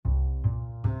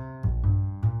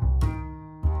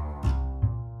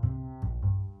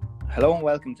Hello and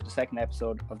welcome to the second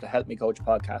episode of the Help Me Coach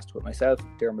podcast with myself,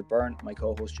 Dermot Byrne, and my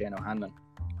co-host Shane O'Hanlon.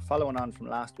 Following on from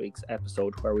last week's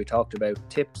episode where we talked about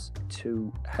tips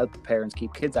to help parents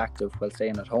keep kids active while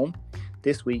staying at home,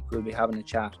 this week we'll be having a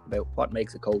chat about what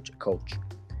makes a coach a coach.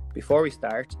 Before we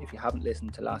start, if you haven't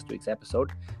listened to last week's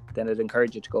episode, then I'd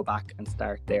encourage you to go back and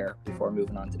start there before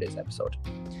moving on to this episode.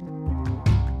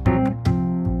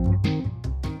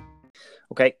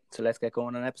 Okay, so let's get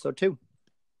going on episode 2.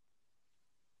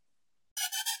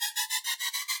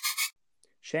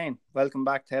 Shane, welcome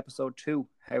back to episode 2.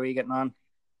 How are you getting on?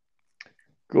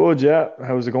 Good, yeah.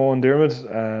 How's it going, Dermot?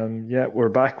 Yeah, we're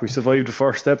back. We survived the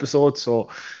first episode, so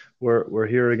we're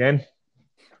here again.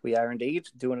 We are indeed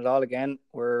doing it all again.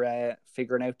 We're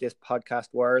figuring out this podcast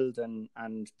world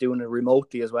and doing it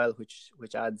remotely as well,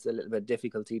 which adds a little bit of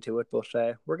difficulty to it. But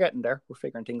we're getting there. We're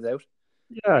figuring things out.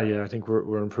 Yeah. I think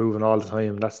we're improving all the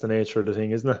time. That's the nature of the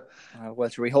thing, isn't it? Well,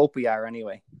 we hope we are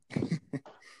anyway.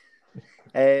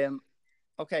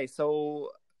 Okay, so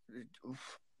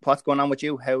what's going on with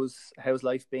you? How's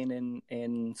life been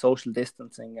in social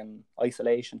distancing and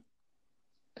isolation?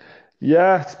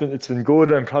 Yeah, it's been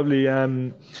good. I'm probably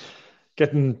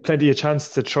getting plenty of chance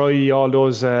to try all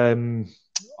those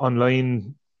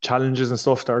online challenges and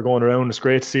stuff that are going around. It's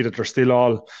great to see that they're still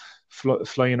all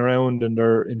flying around and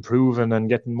they're improving and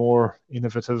getting more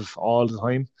innovative all the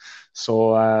time.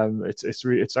 So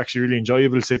it's actually really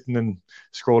enjoyable sitting and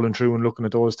scrolling through and looking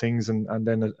at those things and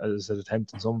then as an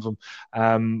attempt in some of them.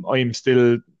 I'm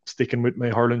still sticking with my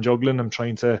hurling juggling. I'm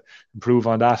trying to improve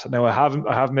on that. Now I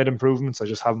have made improvements. I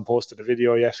just haven't posted a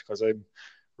video yet because I'm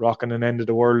rocking an end of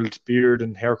the world beard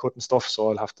and haircut and stuff. So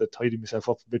I'll have to tidy myself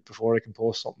up a bit before I can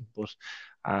post something.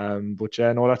 But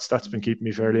yeah, no, that's been keeping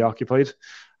me fairly occupied.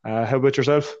 How about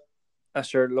yourself?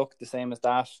 Sure, look, the same as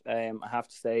that. I have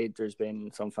to say there's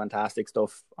been some fantastic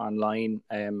stuff online.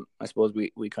 I suppose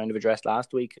we kind of addressed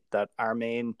last week that our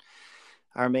main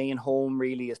home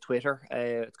really is Twitter.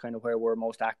 It's kind of where we're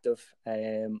most active.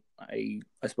 I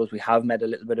suppose we have made a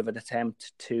little bit of an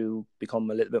attempt to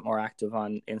become a little bit more active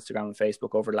on Instagram and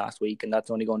Facebook over the last week, and that's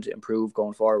only going to improve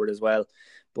going forward as well.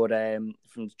 But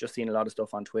from just seeing a lot of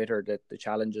stuff on Twitter, that the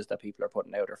challenges that people are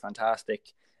putting out are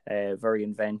fantastic, very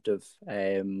inventive.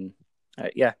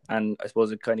 Yeah, and I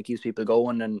suppose it kind of keeps people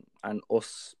going, and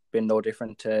us being no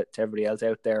different to everybody else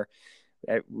out there.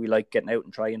 We like getting out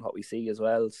and trying what we see as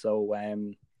well. So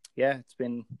yeah, it's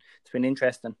been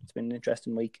interesting. It's been an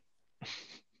interesting week.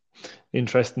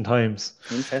 Interesting times.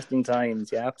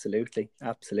 Yeah, absolutely.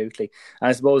 And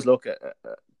I suppose, look,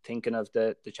 thinking of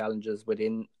the challenges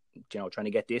within, trying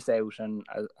to get this out, and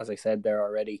as I said there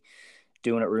already,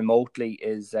 doing it remotely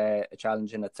is a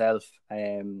challenge in itself.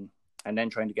 And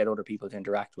then trying to get other people to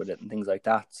interact with it and things like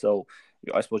that. So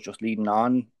I suppose just leading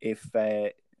on, if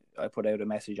I put out a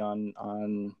message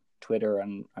on Twitter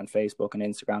and Facebook and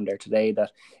Instagram there today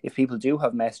that if people do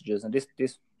have messages, and this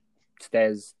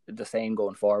stays the same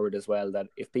going forward as well, that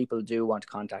if people do want to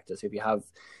contact us, if you have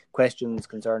questions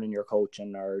concerning your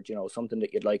coaching or something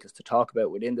that you'd like us to talk about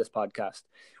within this podcast,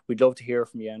 we'd love to hear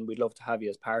from you, and we'd love to have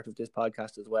you as part of this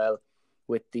podcast as well.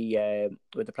 With the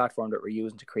platform that we're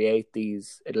using to create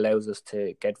these, it allows us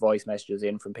to get voice messages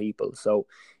in from people. So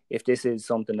if this is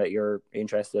something that you're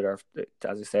interested, or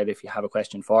as I said, if you have a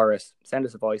question for us, send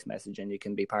us a voice message and you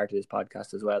can be part of this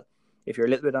podcast as well. If you're a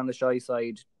little bit on the shy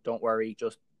side, don't worry,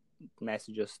 just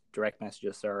message us, direct message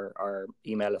us, or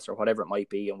email us, or whatever it might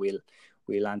be, and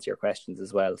we'll answer your questions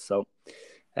as well. So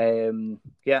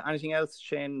yeah, anything else,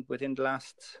 Shane, within the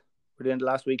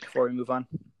last week before we move on?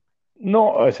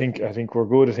 No, I think we're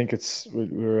good. I think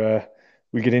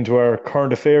we get into our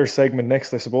current affairs segment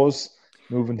next, I suppose,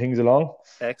 moving things along.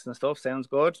 Excellent stuff. Sounds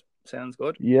good.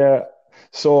 Yeah.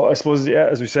 So I suppose, yeah,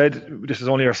 as we said, this is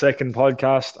only our second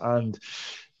podcast, and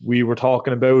we were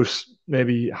talking about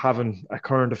maybe having a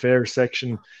current affairs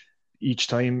section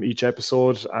each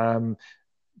episode.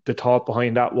 The thought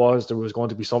behind that was there was going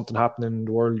to be something happening in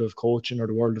the world of coaching or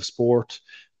the world of sport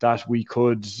that we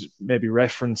could maybe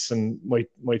reference and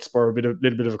might spur a little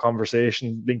bit of a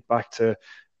conversation linked back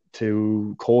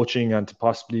to coaching and to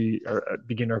possibly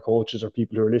beginner coaches or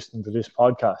people who are listening to this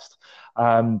podcast.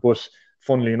 But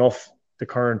funnily enough, the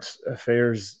current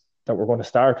affairs that we're going to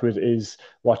start with is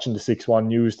watching the 6-1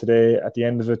 news today. At the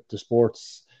end of it, the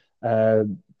sports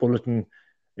bulletin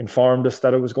informed us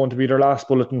that it was going to be their last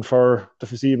bulletin for the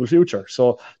foreseeable future.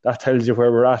 So that tells you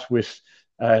where we're at with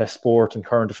sport and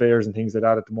current affairs and things like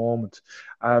that at the moment.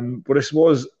 But I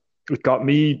suppose it got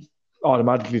me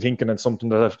automatically thinking, and something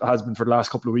that has been for the last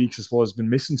couple of weeks, I suppose, been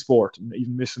missing sport, and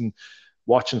even missing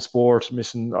watching sport,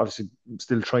 missing, obviously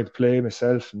still trying to play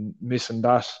myself and missing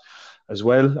that. as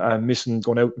well, missing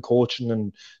going out and coaching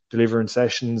and delivering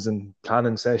sessions and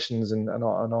planning sessions and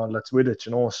all that's with it,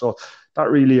 So that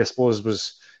really, I suppose,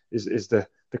 is the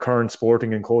current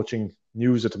sporting and coaching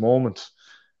news at the moment.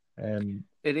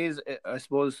 It is, I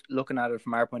suppose, looking at it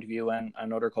from our point of view, and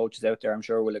other coaches out there, I'm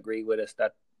sure, will agree with us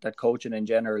that coaching in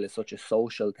general is such a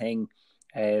social thing.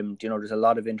 There's a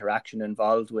lot of interaction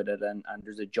involved with it, and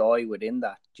there's a joy within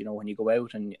that. When you go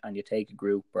out and you take a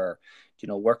group, or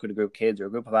work with a group of kids or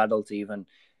a group of adults, even,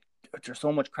 there's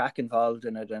so much crack involved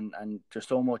in it, and there's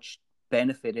so much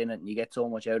benefit in it, and you get so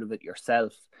much out of it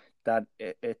yourself, that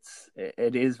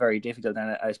it is very difficult,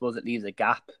 and I suppose it leaves a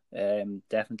gap,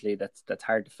 definitely, that's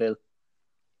hard to fill.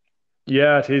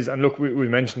 Yeah, it is. And look, we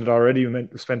mentioned it already. We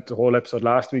spent the whole episode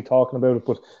last week talking about it,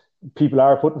 but people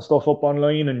are putting stuff up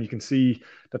online, and you can see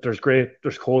that there's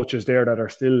coaches there that are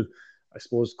still, I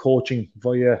suppose, coaching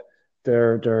via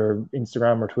their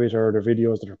Instagram or Twitter, or their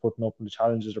videos that are putting up and the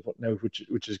challenges they're putting out,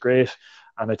 which is great.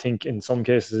 And I think in some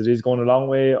cases it is going a long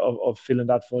way of filling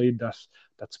that void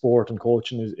that sport and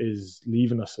coaching is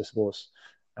leaving us, I suppose,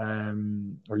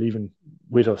 or leaving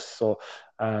with us. So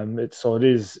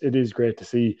it is great to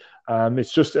see.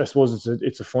 It's just, I suppose,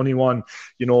 it's a funny one,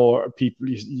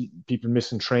 people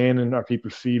missing training, or people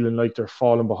feeling like they're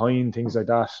falling behind, things like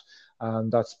that.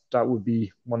 That would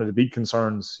be one of the big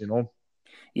concerns,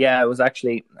 Yeah, it was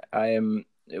actually,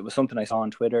 it was something I saw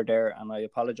on Twitter there, and I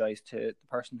apologize to the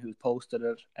person who posted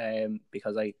it,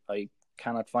 because I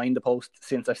cannot find the post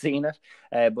since I've seen it.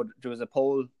 But there was a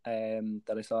poll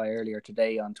that I saw earlier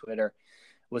today on Twitter,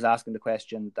 was asking the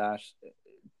question that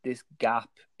this gap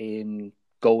in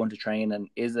going to training,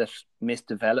 is it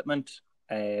misdevelopment,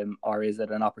 or is it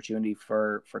an opportunity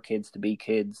for kids to be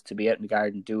out in the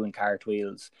garden doing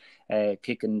cartwheels,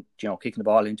 kicking the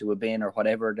ball into a bin, or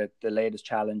whatever the latest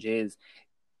challenge is?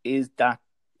 Is that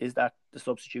the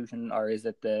substitution, or is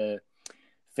it the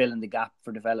filling the gap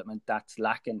for development that's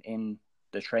lacking in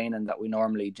the training that we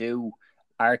normally do?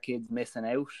 Are kids missing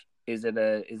out? Is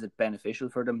it beneficial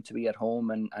for them to be at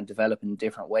home and develop in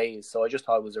different ways? So I just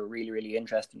thought it was a really, really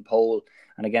interesting poll.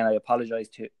 And again, I apologize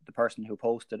to the person who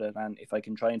posted it, and if I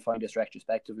can try and find this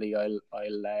retrospectively, I'll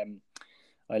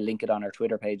link it on our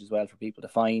Twitter page as well for people to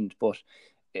find. But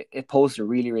it posed a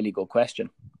really, really good question.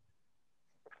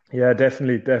 Yeah,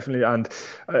 definitely. And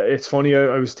it's funny,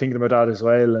 I was thinking about that as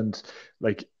well, and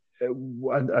like,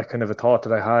 a kind of a thought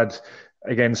that I had,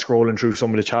 again, scrolling through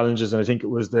some of the challenges, and I think it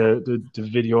was the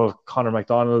video of Conor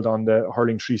McDonald on the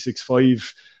Hurling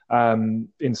 365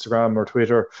 Instagram or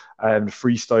Twitter,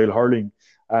 freestyle hurling.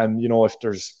 If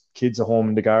there's kids at home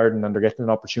in the garden and they're getting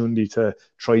an opportunity to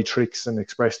try tricks and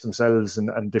express themselves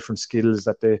and different skills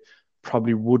that they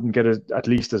probably wouldn't get at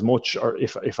least as much, or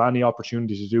if any,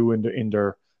 opportunity to do in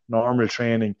their normal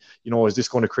training, is this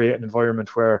going to create an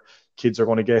environment where kids are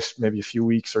going to get maybe a few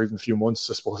weeks or even a few months,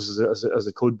 I suppose, as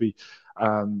it could be,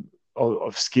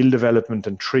 of skill development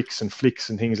and tricks and flicks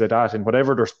and things like that, and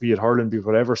whatever there's, be it hurling, be it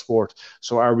whatever sport.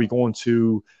 So are we going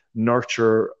to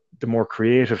nurture the more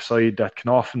creative side that can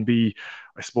often be,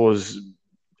 I suppose,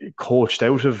 coached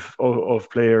out of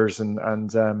players and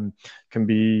can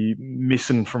be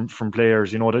missing from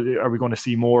players? Are we going to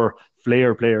see more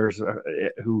flair players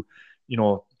who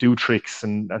do tricks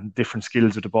and different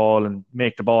skills with the ball and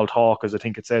make the ball talk, as I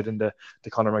think it said in the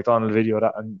Conor McDonald video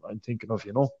that I'm thinking of,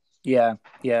 Yeah,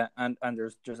 and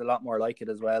there's a lot more like it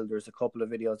as well. There's a couple of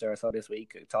videos there I saw this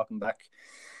week talking back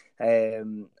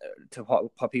to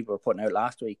what people were putting out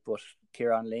last week, but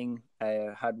Kieran Ling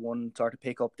had one sort of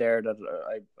pick up there that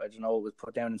I don't know, was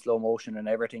put down in slow motion and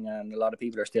everything, and a lot of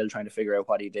people are still trying to figure out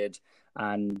what he did.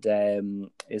 And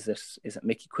is it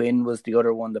Mickey Quinn was the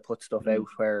other one that put stuff out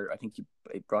where I think he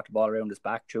brought the ball around his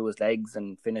back through his legs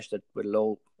and finished it with a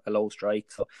low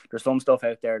strike. So there's some stuff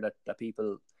out there that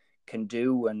people can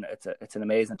do, and it's an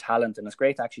amazing talent, and it's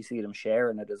great to actually see them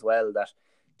sharing it as well, that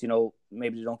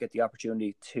maybe they don't get the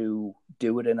opportunity to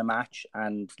do it in a match,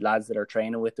 and lads that are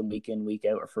training with them week in, week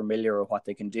out are familiar with what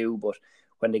they can do, but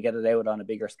when they get it out on a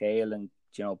bigger scale and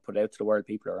put it out to the world,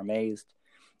 people are amazed.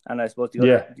 And I suppose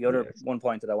the other one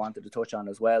point that I wanted to touch on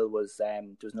as well was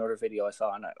there's another video I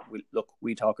saw, and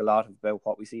we talk a lot about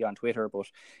what we see on Twitter, but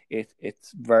it's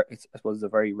I suppose a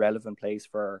very relevant place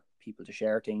for people to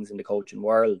share things in the coaching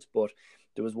world. But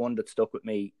there was one that stuck with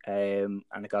me, and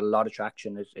it got a lot of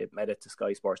traction. It made it to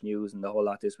Sky Sports News and the whole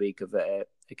lot this week, of a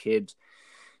kid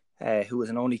who was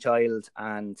an only child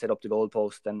and set up the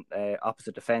goalpost and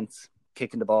opposite the fence,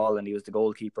 kicking the ball, and he was the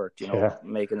goalkeeper,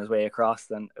 making his way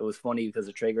across. And it was funny because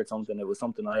it triggered something. It was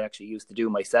something I actually used to do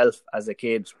myself as a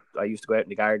kid. I used to go out in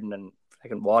the garden and I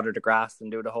can water the grass and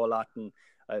do the whole lot, and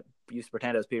used to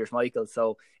pretend I was Peter Schmeichel,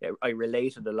 so I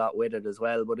related a lot with it as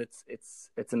well. But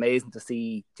it's amazing to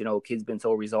see, you know, kids being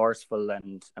so resourceful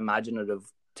and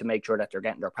imaginative to make sure that they're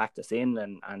getting their practice in,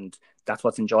 and that's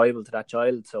what's enjoyable to that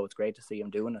child. So it's great to see him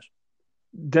doing it.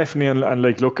 Definitely, and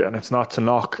like, look, and it's not to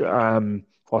knock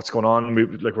what's going on.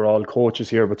 We're all coaches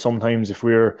here, but sometimes if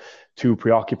we're too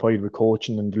preoccupied with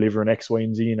coaching and delivering X, Y,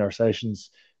 and Z in our sessions,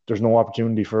 there's no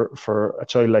opportunity for a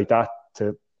child like that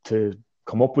to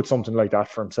come up with something like that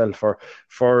for himself, or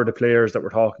for the players that we're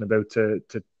talking about to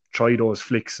try those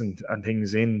flicks and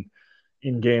things in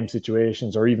game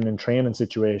situations, or even in training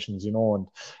situations, you know,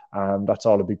 and that's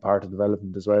all a big part of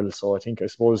development as well. So I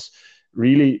suppose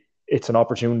really it's an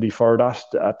opportunity for that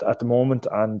at the moment,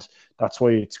 and that's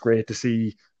why it's great to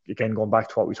see, again, going back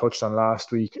to what we touched on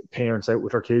last week, parents out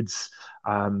with their kids,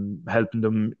 helping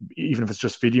them, even if it's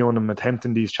just videoing them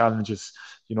attempting these challenges.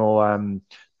 You know,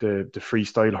 the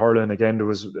freestyle hurling, again, there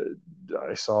was,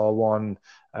 I saw one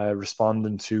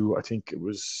responding to, I think it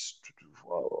was,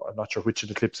 well, I'm not sure which of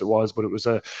the clips it was, but it was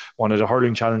one of the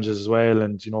hurling challenges as well,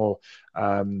 and you know,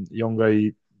 young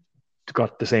guy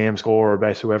got the same score, or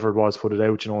bet whoever it was put it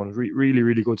out, you know, and really,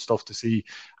 really good stuff to see.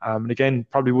 And again,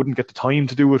 probably wouldn't get the time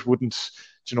to do it, would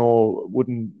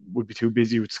be too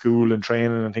busy with school and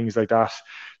training and things like that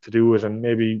to do it, and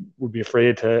maybe would be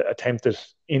afraid to attempt it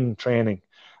in training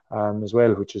as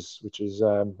well, which is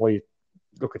why,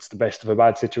 look, it's the best of a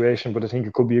bad situation, but I think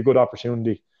it could be a good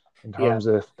opportunity in terms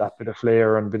of that bit of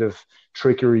flair and bit of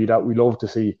trickery that we love to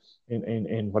see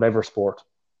in whatever sport.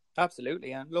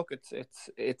 Absolutely, and look,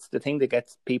 it's the thing that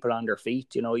gets people on their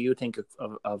feet. You know, you think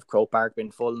of Croke Park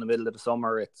being full in the middle of the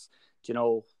summer. It's, you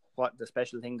know, what the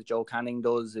special thing that Joe Canning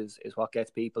does is what gets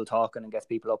people talking and gets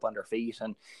people up on their feet.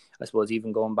 And I suppose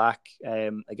even going back,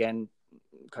 again,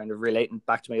 kind of relating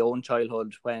back to my own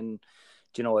childhood, when,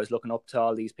 you know, I was looking up to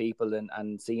all these people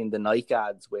and seeing the Nike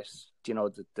ads with, you know, all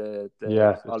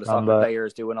the soccer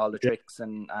players doing all the tricks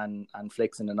and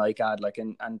flicks in the Nike ad, like,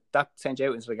 and that sent you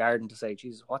out into the garden to say,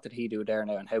 Jesus, what did he do there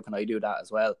now, and how can I do that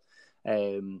as well?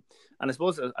 And I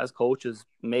suppose as coaches,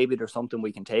 maybe there's something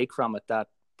we can take from it, that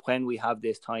when we have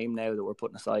this time now that we're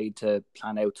putting aside to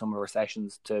plan out some of our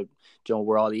sessions, to, you know,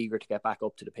 we're all eager to get back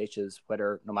up to the pitches,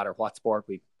 whether, no matter what sport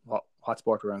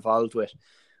we're involved with.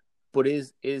 But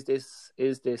is this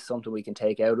something we can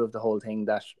take out of the whole thing,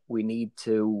 that we need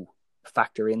to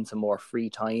factor in some more free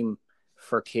time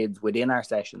for kids within our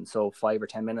session? So 5 or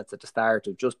 10 minutes at the start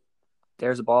of just,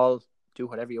 there's a ball, do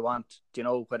whatever you want. Do you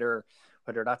know, whether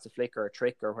that's a flick or a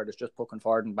trick, or whether it's just pucking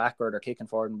forward and backward, or kicking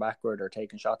forward and backward, or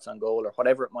taking shots on goal, or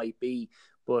whatever it might be,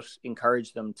 but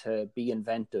encourage them to be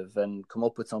inventive and come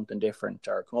up with something different,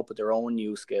 or come up with their own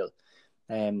new skill.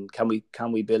 Can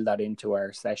we build that into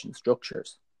our session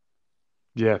structures?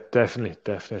 Yeah, definitely.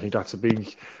 I think that's a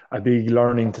big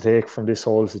learning to take from this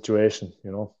whole situation,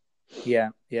 you know. Yeah.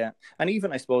 And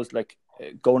even, I suppose, like,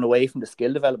 going away from the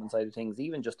skill development side of things,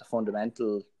 even just the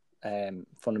fundamental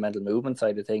movement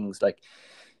side of things, like,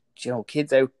 you know,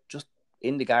 kids out just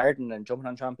in the garden and jumping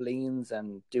on trampolines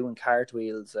and doing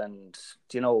cartwheels and,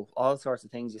 you know, all sorts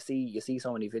of things. You see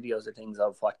so many videos of things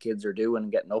of what kids are doing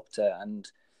and getting up to, and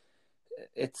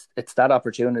it's that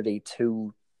opportunity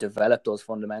to develop those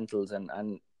fundamentals. And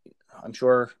I'm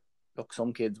sure, look,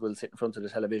 some kids will sit in front of the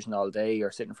television all day,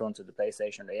 or sit in front of the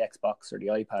PlayStation or the Xbox or the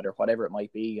iPad or whatever it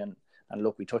might be, and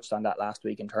look, we touched on that last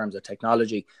week in terms of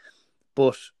technology,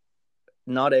 but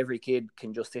not every kid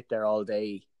can just sit there all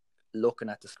day looking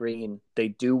at the screen. They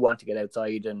do want to get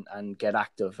outside and get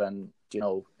active, and, you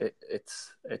know,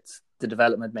 it's the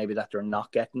development maybe that they're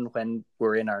not getting when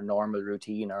we're in our normal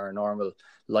routine or our normal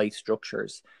life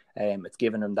structures. It's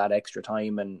giving them that extra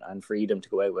time and freedom to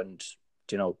go out and,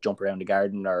 you know, jump around the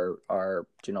garden, or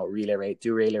you know,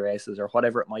 do relay races or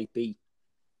whatever it might be.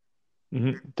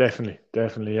 Mm-hmm.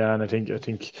 Definitely, yeah. And I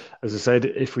think, as I said,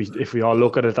 if we all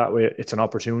look at it that way, it's an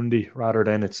opportunity rather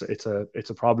than it's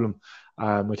a problem.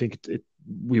 I think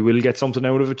we will get something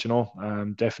out of it, you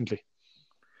know. Definitely.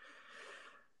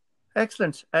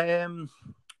 Excellent.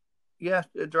 Yeah.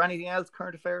 Is there anything else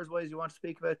current affairs wise you want to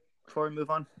speak about before we move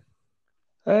on?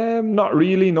 Not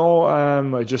really, no.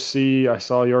 I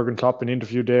saw Jurgen Klopp in an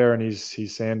interview there, and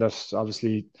he's saying that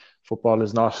obviously football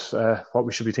is not what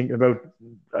we should be thinking about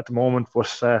at the moment.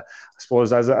 But I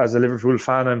suppose as a Liverpool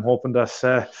fan, I'm hoping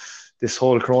that this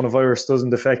whole coronavirus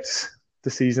doesn't affect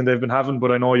the season they've been having.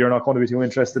 But I know you're not going to be too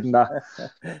interested in that.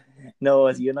 No,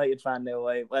 as a United fan now,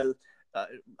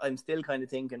 I'm still kind of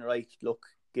thinking, right, look,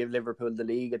 give Liverpool the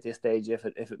league at this stage if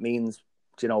it means,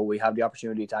 you know, we have the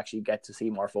opportunity to actually get to see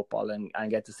more football and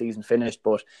get the season finished.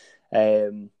 But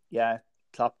yeah,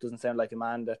 Klopp doesn't sound like a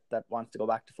man that wants to go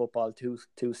back to football too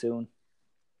soon.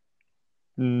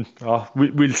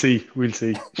 We'll see. We'll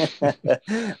see.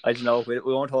 I don't know. We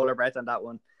won't hold our breath on that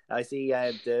one. I see.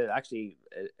 Actually,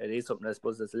 it is something I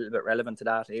suppose that's a little bit relevant to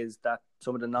that. Is that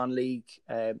some of the non-league,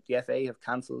 the FA have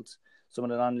cancelled some of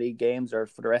the non-league games or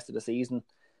for the rest of the season.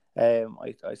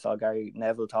 I saw Gary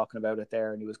Neville talking about it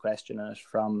there, and he was questioning it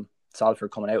from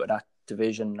Salford coming out of that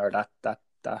division or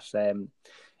that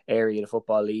area of the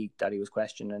football league, that he was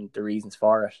questioning the reasons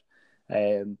for it.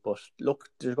 But look,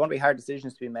 there's going to be hard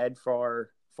decisions to be made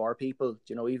for people,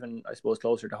 you know, even I suppose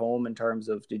closer to home in terms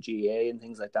of the GAA and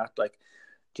things like that. Like,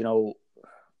 you know,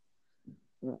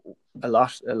 a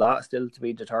lot still to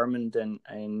be determined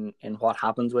in what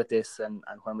happens with this and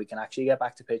when we can actually get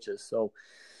back to pitches. So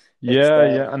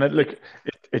yeah, and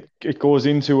it goes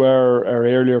into our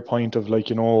earlier point of, like,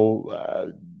 you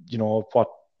know what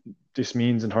this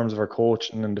means in terms of our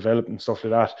coaching and development and stuff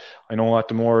like that. I know at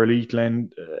the more elite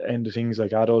end of things,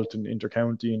 like adult and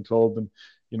intercounty and club, and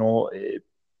you know,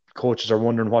 coaches are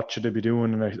wondering what should they be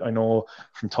doing. And I know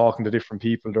from talking to different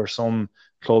people, there's some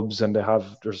clubs and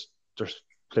there's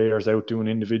players out doing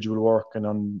individual work and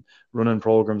on running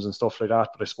programs and stuff like that.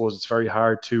 But I suppose it's very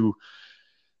hard to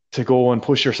go and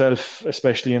push yourself,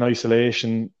 especially in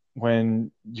isolation,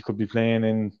 when you could be playing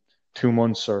in 2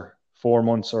 months or 4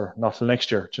 months or not till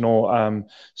next year, you know.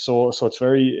 So it's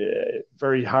very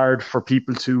very hard for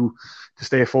people to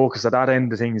stay focused at that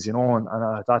end of things, you know, and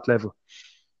at that level.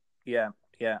 Yeah,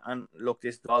 and look,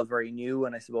 this is all very new,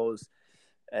 and I suppose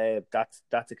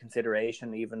that's a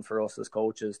consideration even for us as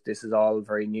coaches. This is all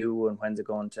very new, and when's it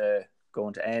going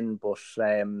to end? But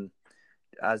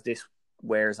as this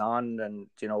wears on, and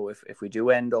you know, if we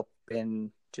do end up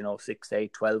in, you know, 6,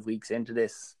 8, 12 weeks into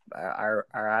this, our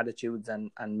attitudes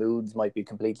and moods might be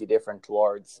completely different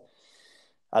towards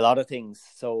a lot of things.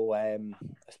 So I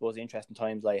suppose interesting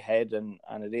times lie ahead, and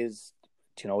it is,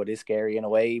 you know, it is scary in a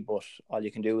way, but all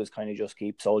you can do is kind of just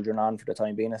keep soldiering on for the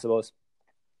time being, I suppose.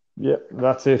 Yeah,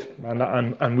 that's it,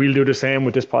 and we'll do the same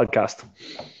with this podcast.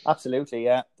 Absolutely,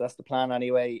 yeah, that's the plan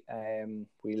anyway.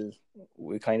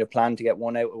 We kind of plan to get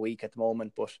one out a week at the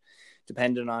moment, but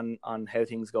depending on how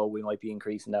things go, we might be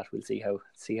increasing that. We'll see how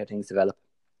things develop.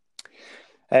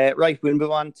 Right, we'll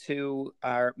move on to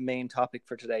our main topic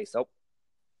for today.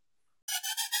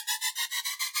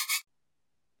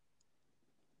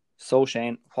 So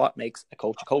Shane, what makes a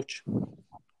coach a coach?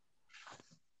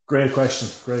 Great question,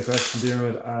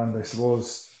 Diarmuid. And I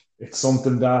suppose it's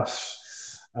something that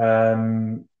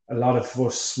a lot of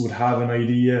us would have an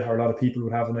idea, or a lot of people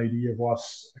would have an idea of what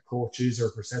a coach is, or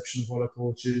perception of what a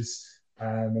coach is.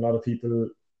 A lot of people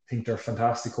think they're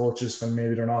fantastic coaches when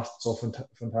maybe they're not so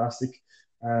fantastic.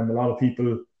 A lot of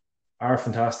people are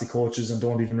fantastic coaches and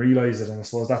don't even realize it. And I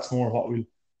suppose that's more what we'll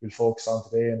focus on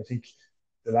today. And I think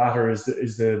the latter is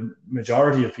the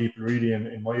majority of people, really,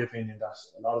 in my opinion, that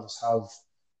a lot of us have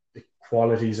the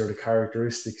qualities or the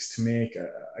characteristics to make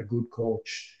a good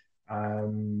coach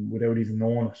without even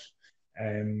knowing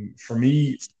it. For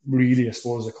me, really, I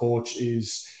suppose a coach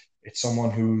it's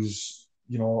someone who's,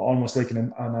 you know, almost like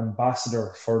an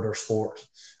ambassador for their sport.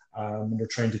 And they're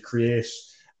trying to create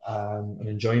an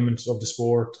enjoyment of the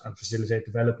sport and facilitate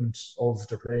development of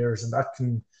the players. And that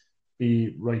can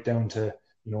be right down to,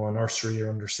 you know, a nursery or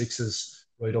under sixes,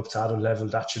 right up to adult level.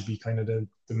 That should be kind of the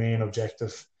main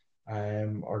objective,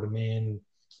 or the main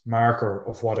marker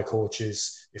of what a coach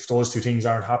is. If those two things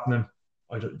aren't happening,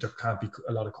 there can't be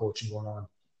a lot of coaching going on.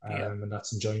 And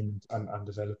that's enjoyment and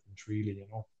development, really, you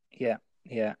know.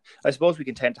 Yeah. I suppose we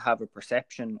can tend to have a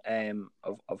perception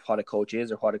of what a coach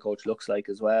is or what a coach looks like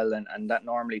as well. And that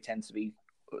normally tends to be,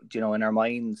 you know, in our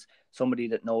minds, somebody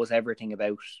that knows everything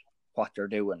about what they're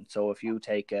doing. So if you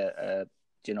take a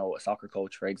soccer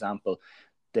coach, for example,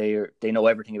 they know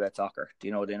everything about soccer.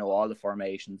 You know, they know all the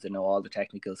formations, they know all the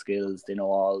technical skills, they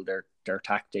know all their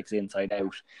tactics inside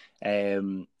out.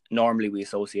 Normally we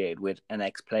associate with an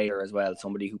ex-player as well,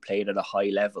 somebody who played at a high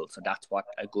level. So that's what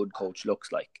a good coach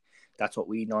looks like. That's what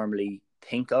we normally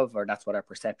think of, or that's what our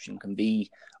perception can be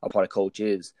of what a coach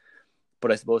is.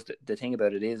 But I suppose the thing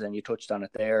about it is, and you touched on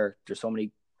it there, there's so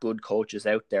many good coaches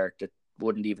out there that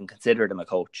wouldn't even consider them a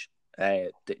coach.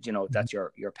 That's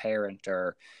your parent,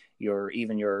 or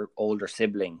even your older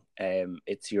sibling.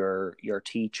 It's your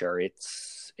teacher.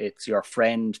 It's your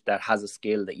friend that has a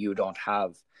skill that you don't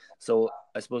have. So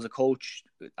I suppose a coach,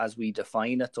 as we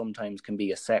define it, sometimes can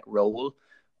be a set role.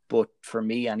 But for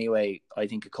me, anyway, I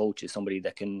think a coach is somebody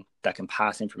that can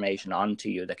pass information on to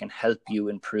you, that can help you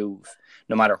improve,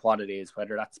 no matter what it is,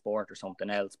 whether that's sport or something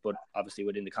else. But obviously,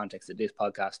 within the context of this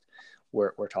podcast,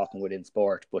 we're talking within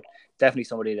sport. But definitely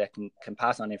somebody that can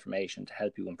pass on information to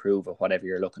help you improve at whatever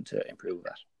you're looking to improve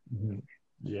at. Mm-hmm.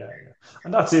 Yeah.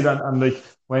 And that's it. And like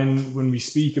when we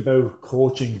speak about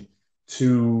coaching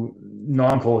to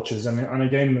non-coaches, and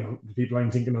again, the people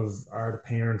I'm thinking of are the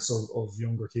parents of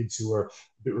younger kids who are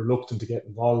a bit reluctant to get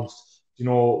involved.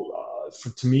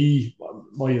 To me,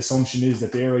 my assumption is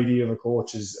that their idea of a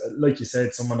coach is, like you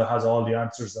said, someone that has all the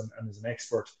answers and is an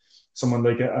expert, someone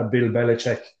like a Bill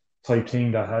Belichick type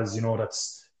thing that has,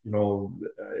 that's,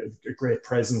 a great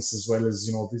presence as well as,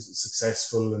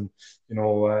 successful and,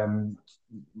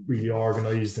 really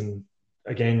organized, and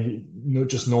again,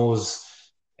 just knows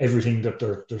everything that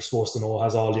they're supposed to know,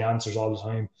 has all the answers all the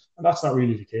time, and that's not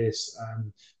really the case.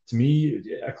 To me,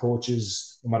 a coach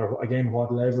is, no matter again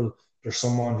what level, there's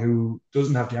someone who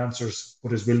doesn't have the answers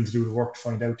but is willing to do the work to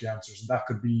find out the answers, and that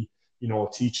could be,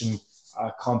 teaching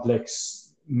a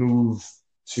complex move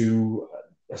to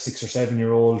a 6 or 7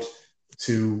 year old,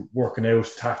 to working out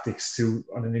tactics, to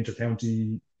on an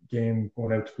intercounty game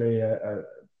going out to play a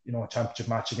championship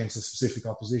match against a specific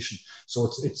opposition. So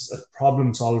it's a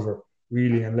problem solver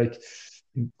really, and like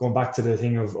going back to the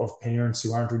thing of parents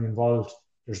who aren't really involved,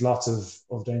 there's lots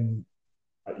of them,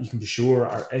 you can be sure,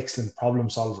 are excellent problem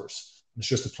solvers. It's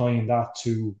just applying that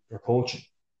to their coaching.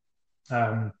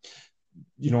 Um,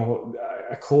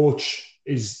 a coach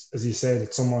is, as you said,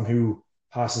 it's someone who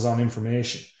passes on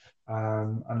information,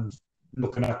 and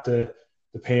looking at the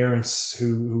parents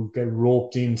who get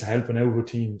roped into helping out with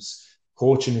teams.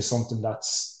 Coaching is something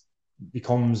that's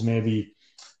becomes maybe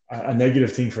a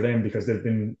negative thing for them because they've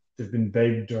been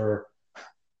begged or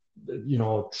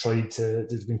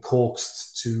they've been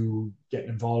coaxed to get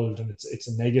involved, and it's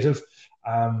a negative.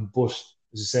 But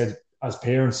as I said, as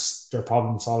parents, they're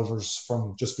problem solvers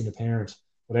from just being a parent.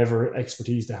 Whatever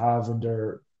expertise they have in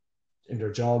their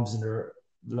jobs, in their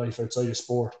life outside of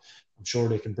sport, I'm sure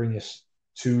they can bring it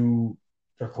to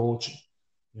their coaching.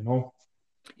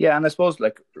 Yeah, and I suppose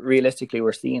like realistically,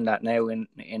 we're seeing that now in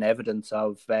evidence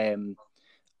of parents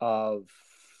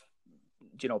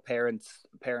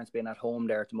being at home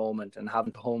there at the moment and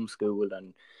having to homeschool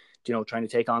and trying to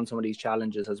take on some of these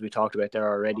challenges as we talked about there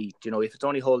already. If it's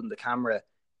only holding the camera,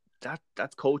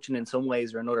 that's coaching in some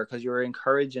ways or another, because you're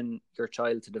encouraging your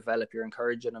child to develop, you're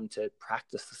encouraging them to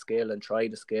practice the skill and try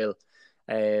the skill.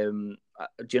 So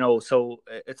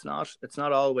it's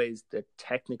not always the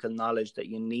technical knowledge that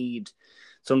you need.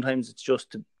 Sometimes it's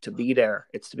just to be there.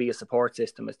 It's to be a support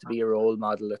system. It's to be a role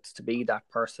model. It's to be that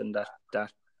person that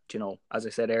as I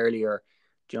said earlier,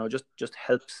 just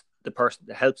helps the person,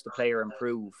 helps the player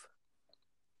improve.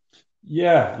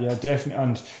 Yeah, definitely.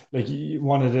 And like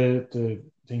one of the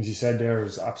things you said there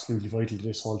is absolutely vital to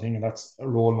this whole thing, and that's a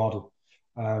role model.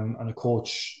 And a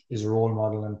coach is a role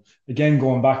model. And again,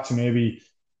 going back to maybe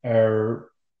our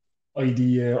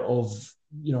idea of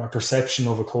a perception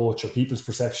of a coach, or people's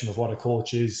perception of what a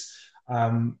coach is.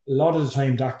 A lot of the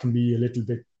time that can be a little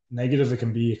bit negative. It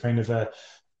can be a kind of a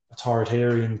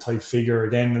authoritarian type figure.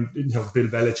 Again, Bill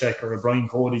Belichick or a Brian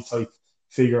Cody type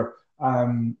figure.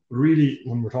 Really,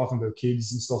 when we're talking about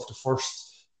kids and stuff, the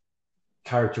first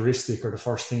characteristic or the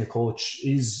first thing a coach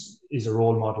is a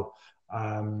role model,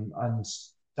 and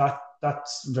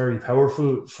that's very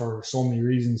powerful for so many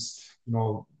reasons.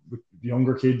 With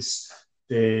younger kids,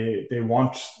 they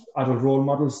want adult role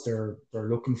models. They're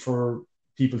looking for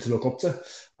people to look up to,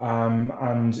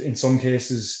 and in some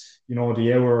cases,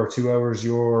 the hour or 2 hours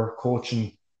you're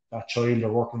coaching that child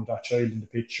or working with that child in the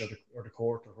pitch or the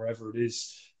court or wherever it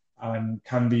is,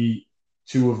 can be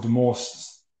two of the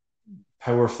most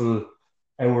powerful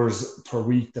hours per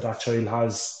week that child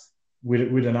has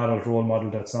with an adult role model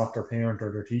that's not their parent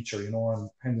or their teacher, and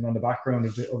depending on the background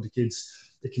of the kids,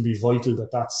 it can be vital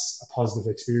that's a positive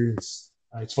experience.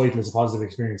 It's vital as a positive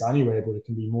experience anyway, but it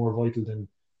can be more vital than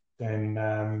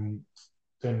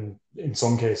in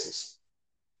some cases.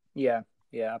 Yeah,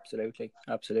 absolutely.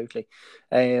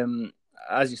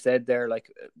 As you said there,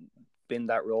 like been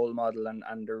that role model,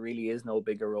 and there really is no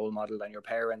bigger role model than your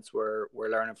parents. We're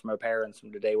learning from our parents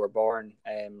from the day we're born.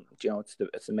 It's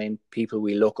the main people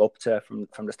we look up to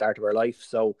from the start of our life.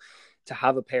 So to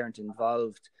have a parent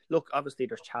involved, look, obviously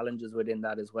there's challenges within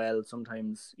that as well.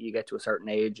 Sometimes you get to a certain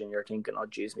age and you're thinking, oh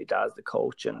geez, my dad's the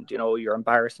coach, and you're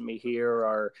embarrassing me here,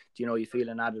 or you feel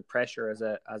an added pressure as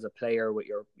a player with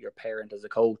your parent as a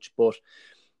coach. But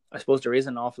I suppose there is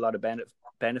an awful lot of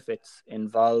benefits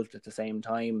involved at the same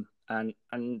time, and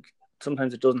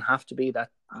sometimes it doesn't have to be that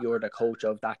you're the coach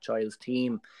of that child's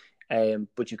team,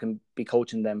 but you can be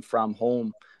coaching them from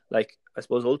home. Like, I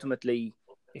suppose ultimately,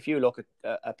 if you look at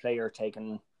a player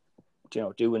taking,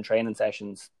 doing training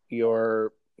sessions,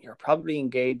 you're probably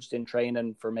engaged in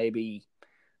training for maybe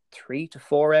 3 to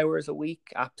 4 hours a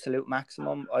week, absolute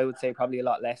maximum. I would say probably a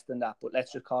lot less than that, but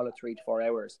let's just call it 3 to 4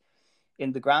 hours.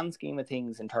 in the grand scheme of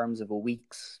things, in terms of a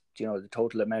week's, the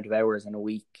total amount of hours in a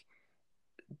week,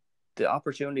 the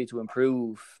opportunity to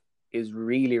improve is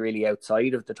really, really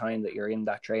outside of the time that you're in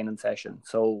that training session.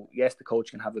 So yes, the coach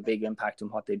can have a big impact on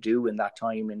what they do in that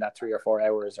time, in that 3 or 4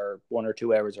 hours or 1 or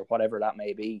 2 hours or whatever that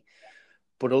may be.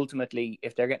 But ultimately,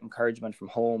 if they're getting encouragement from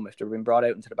home, if they're being brought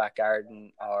out into the back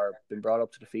garden or been brought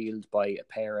up to the field by a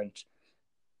parent,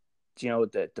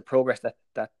 the progress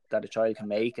that a child can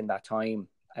make in that time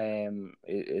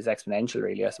is exponential,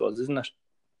 really, I suppose, isn't it?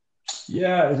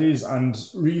 Yeah, it is. And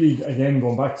really, again,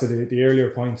 going back to the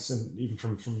earlier points, and even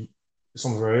from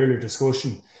some of our earlier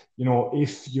discussion,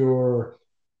 if you're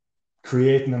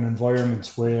creating an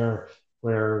environment where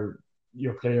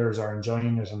your players are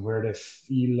enjoying it and where they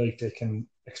feel like they can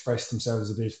express themselves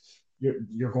a bit,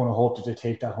 you're going to hope that they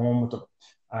take that home with them.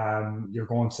 You're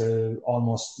going to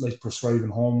almost like prescribing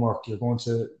homework. You're going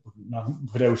to, not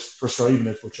without prescribing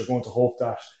it, but you're going to hope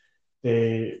that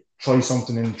they try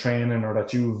something in training, or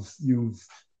that you've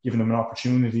given them an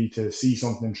opportunity to see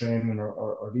something in training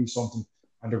or do something,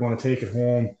 and they're going to take it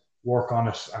home, work on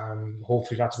it, and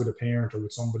hopefully that's with a parent or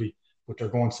with somebody. But they're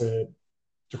going to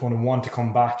want to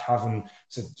come back, having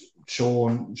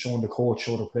showing the coach,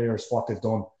 show the players what they've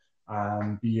done,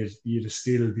 and be it a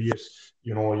skill, be it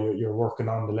you're working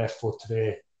on the left foot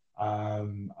today,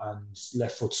 and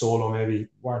left foot solo, maybe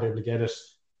weren't able to get it.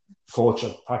 Coach,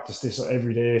 I practice this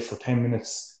every day for 10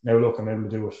 minutes. Now look, I'm able to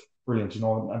do it. Brilliant,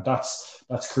 and that's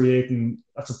a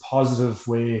positive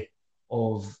way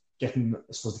of getting, I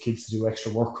suppose, the kids to do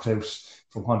extra work without,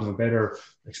 from want of a better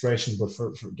expression, but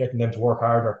for getting them to work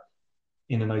harder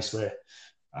in a nice way.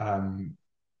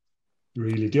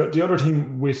 Really, the other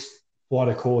thing with what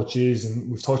a coach is,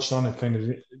 and we've touched on it kind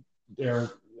of there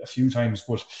a few times,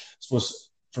 but I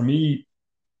suppose for me,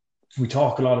 we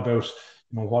talk a lot about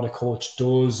what a coach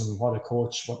does and what a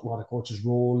coach's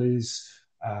role is,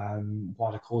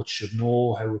 what a coach should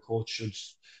know, how a coach should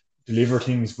deliver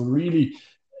things. But really,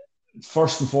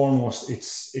 first and foremost,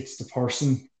 it's the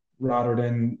person rather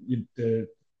than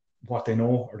what they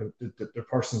know, or the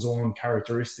person's own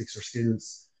characteristics or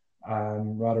skills,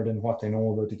 rather than what they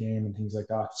know about the game and things like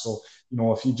that. So,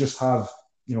 if you just have,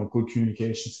 good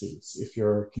communication skills, if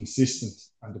you're consistent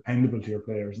and dependable to your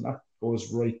players, and that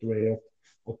goes right the way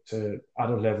up to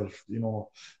adult level,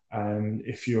 and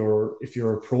if you're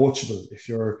approachable, if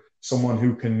you're someone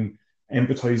who can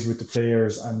empathize with the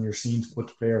players and you're seen to put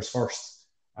the players first.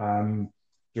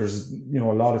 There's a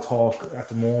lot of talk at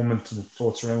the moment and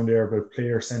floats around there about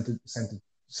player-centered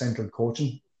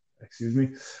coaching,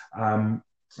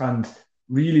 and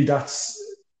really that's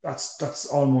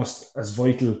almost as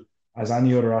vital as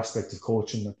any other aspect of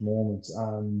coaching at the moment.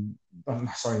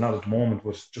 Sorry, not at the moment,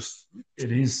 but just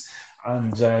it is.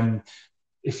 And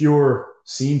if you're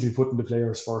seen to be putting the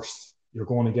players first, you're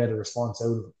going to get a response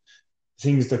out of it.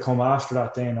 Things that come after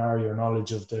that then are your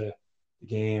knowledge of the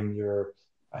game, your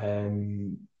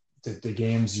the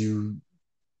games you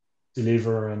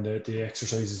deliver, and the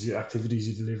exercises, the activities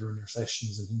you deliver in your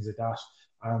sessions and things like that.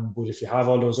 But if you have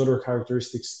all those other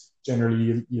characteristics,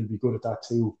 generally you'll be good at that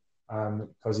too,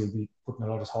 because you'll be putting a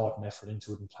lot of thought and effort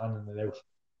into it and planning it out.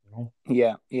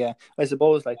 Yeah. I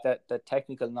suppose like that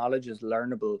technical knowledge is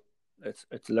learnable.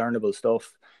 It's learnable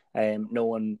stuff.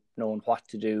 Knowing what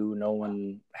to do,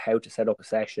 knowing how to set up a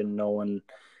session, knowing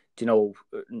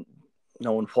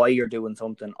why you're doing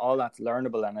something, all that's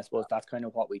learnable. And I suppose that's kind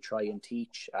of what we try and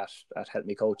teach at Help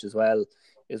Me Coach as well,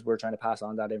 is we're trying to pass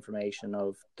on that information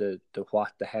of the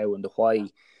what, the how, and the why.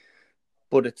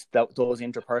 But it's those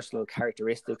interpersonal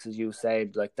characteristics, as you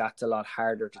said, like that's a lot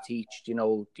harder to teach.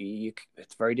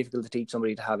 It's very difficult to teach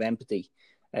somebody to have empathy.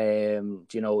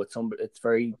 It's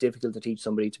very difficult to teach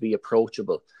somebody to be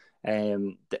approachable.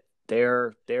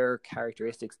 They're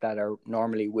characteristics that are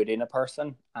normally within a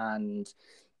person, and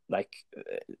like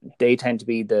they tend to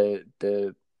be the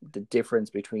difference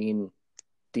between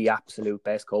the absolute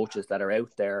best coaches that are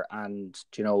out there and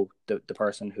the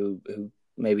person who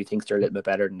maybe thinks they're a little bit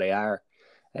better than they are.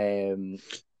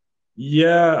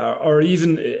 Yeah, or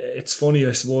even, it's funny,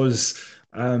 I suppose,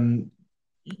 and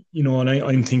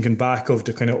I'm thinking back of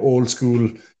the kind of old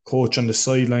school coach on the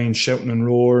sideline shouting and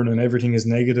roaring and everything is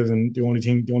negative, and the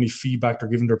only feedback they're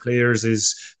giving their players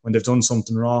is when they've done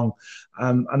something wrong.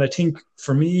 And I think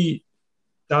for me,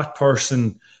 that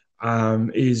person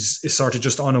is sort of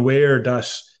just unaware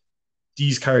that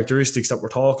these characteristics that we're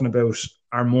talking about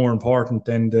are more important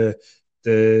than the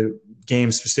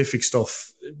game specific stuff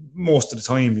most of the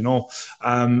time,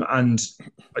 and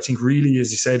I think really,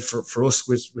 as you said, for us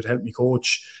with Help Me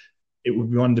Coach, it would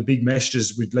be one of the big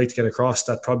messages we'd like to get across,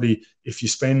 that probably if you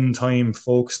spend time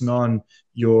focusing on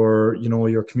your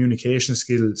communication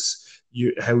skills,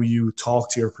 how you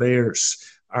talk to your players.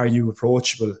 Are you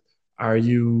approachable? Are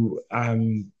you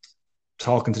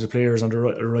talking to the players on the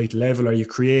right level? Are you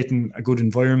creating a good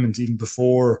environment even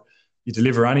before you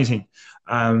deliver anything?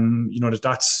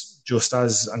 That's just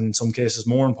as, and in some cases,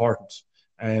 more important.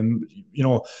 When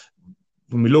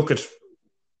we look at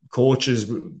coaches,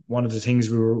 one of the things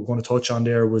we were going to touch on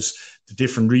there was the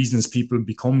different reasons people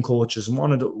become coaches, and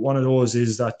one of those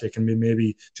is that they can be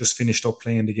maybe just finished up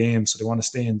playing the game, so they want to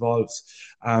stay involved.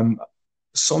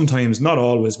 Sometimes, not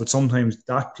always, but sometimes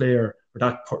that player or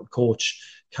that coach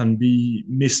can be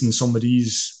missing some of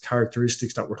these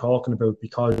characteristics that we're talking about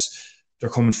because they're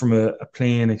coming from a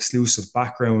plain exclusive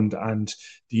background, and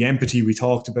the empathy we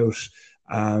talked about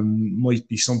might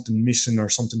be something missing, or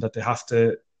something that they have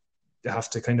to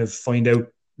kind of find out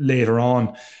later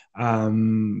on,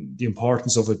 the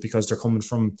importance of it, because they're coming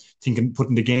from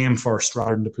putting the game first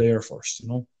rather than the player first,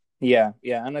 Yeah,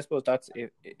 and I suppose that's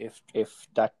if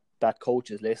that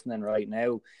coach is listening right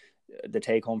now, the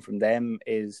take home from them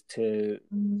is to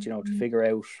figure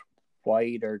out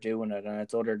why they're doing it, and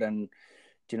it's other than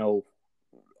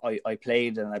I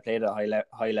played at a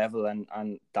high level,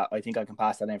 and that I think I can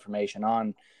pass that information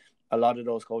on. A lot of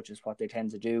those coaches, what they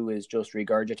tend to do is just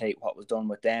regurgitate what was done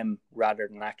with them rather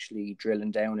than actually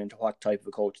drilling down into what type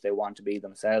of coach they want to be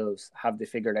themselves. Have they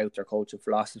figured out their coaching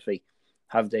philosophy?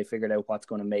 Have they figured out what's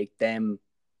going to make them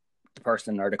the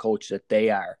person or the coach that they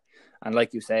are? And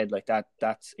like you said, like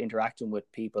that's interacting with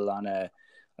people on a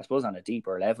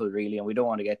deeper level, really. And we don't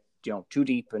want to get too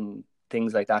deep and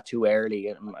things like that too early.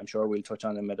 I'm sure we'll touch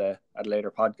on them at a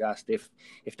later podcast. If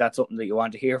that's something that you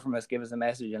want to hear from us, give us a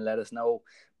message and let us know.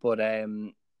 But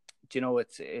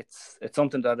it's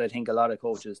something that I think a lot of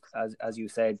coaches, as you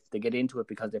said, they get into it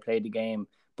because they played the game,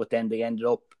 but then they ended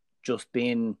up just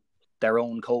being their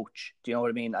own coach. Do you know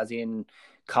what I mean? As in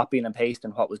copying and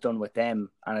pasting what was done with them,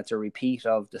 and it's a repeat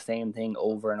of the same thing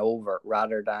over and over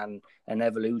rather than an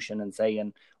evolution and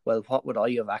saying, well, what would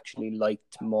I have actually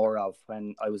liked more of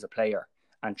when I was a player,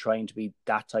 and trying to be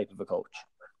that type of a coach.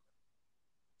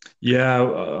 Yeah,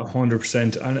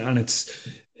 100%. And it's,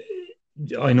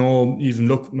 I know, even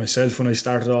look myself, when I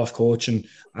started off coaching,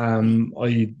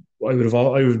 I would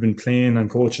have been playing and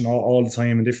coaching all the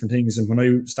time and different things. And when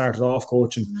I started off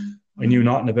coaching, I knew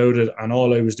nothing about it, and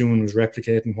all I was doing was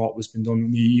replicating what was been done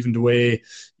with me. Even the way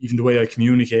I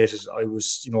communicated, I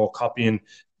was, copying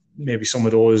maybe some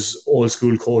of those old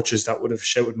school coaches that would have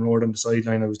shouted and roared on the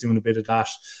sideline. I was doing a bit of that.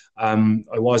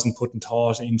 I wasn't putting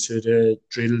thought into the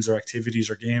drills or activities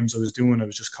or games I was doing. I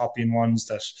was just copying ones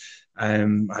that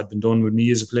had been done with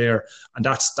me as a player, and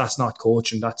that's not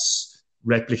coaching. That's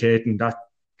replicating. That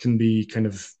can be kind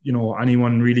of,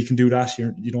 anyone really can do that.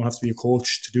 You don't have to be a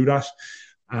coach to do that.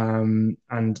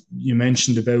 And you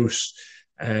mentioned about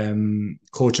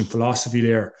coaching philosophy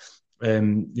there.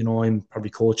 I'm probably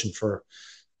coaching for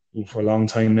a long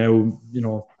time now,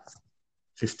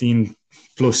 15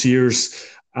 plus years.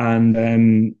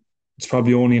 And it's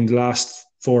probably only in the last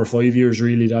 4 or 5 years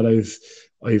really that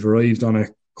I've arrived on a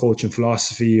coaching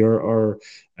philosophy or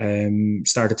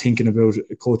started thinking about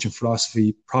a coaching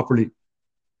philosophy properly.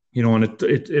 And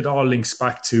it all links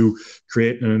back to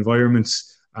creating an environment,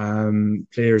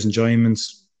 players' enjoyment,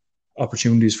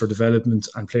 opportunities for development,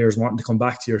 and players wanting to come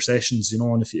back to your sessions.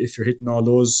 And if you're hitting all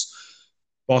those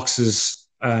boxes,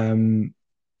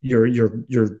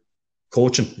 you're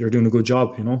coaching. You're doing a good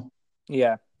job.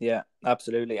 Yeah,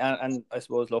 absolutely. And I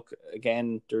suppose, look,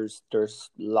 again, there's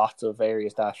lots of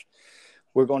areas that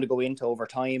we're going to go into over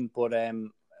time, but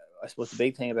I suppose the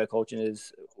big thing about coaching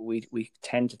is we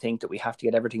tend to think that we have to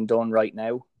get everything done right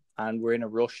now, and we're in a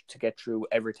rush to get through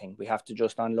everything. We have to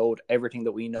just unload everything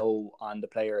that we know on the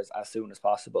players as soon as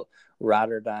possible,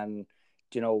 rather than,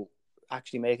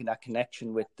 actually making that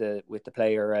connection with the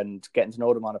player and getting to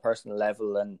know them on a personal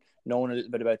level and knowing a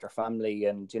little bit about their family,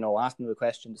 and asking them a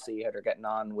question to see how they're getting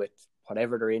on with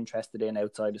whatever they're interested in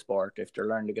outside of sport. If they're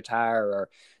learning the guitar, or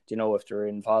if they're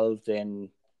involved in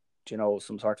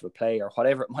some sort of a play, or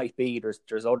whatever it might be.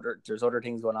 There's other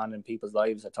things going on in people's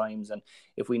lives at times, and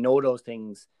if we know those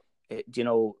things,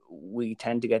 we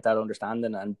tend to get that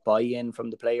understanding and buy-in from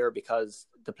the player, because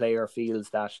the player feels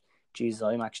that, Jesus,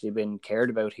 I'm actually being cared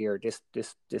about here.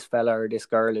 This fella or this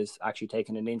girl is actually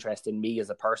taking an interest in me as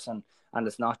a person, and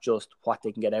it's not just what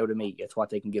they can get out of me, it's what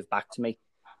they can give back to me.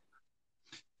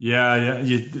 Yeah,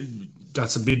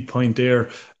 that's a big point there.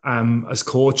 As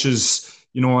coaches,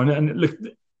 and look,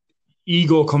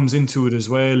 ego comes into it as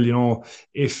well.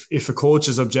 If a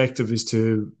coach's objective is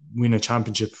to win a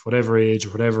championship, whatever age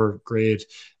or whatever grade,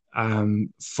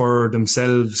 for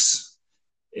themselves,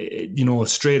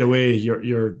 straight away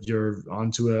you're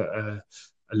onto a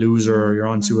a loser or you're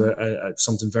onto a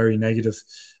something very negative.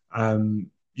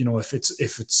 If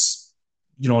it's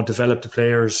develop the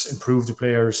players, improve the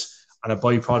players, and a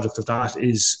byproduct of that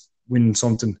is winning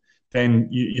something, then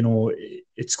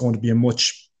it's going to be a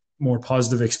much more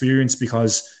positive experience,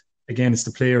 because again, it's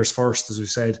the players first, as we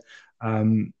said,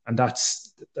 and that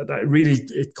really,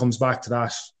 it comes back to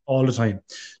that all the time.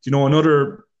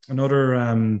 Another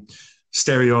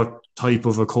stereotype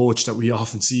of a coach that we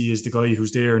often see is the guy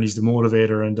who's there and he's the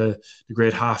motivator and the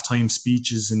great halftime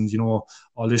speeches and all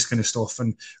this kind of stuff.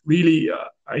 And really,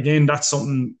 again, that's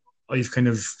something I've kind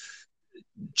of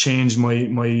changed my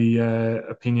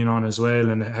opinion on as well.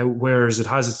 And whereas it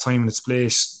has its time and its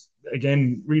place,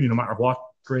 again, really, no matter what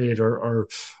grade or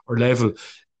level,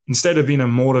 instead of being a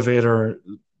motivator,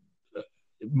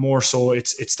 more so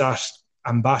it's that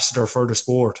ambassador for the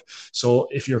sport. So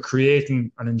if you're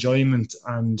creating an enjoyment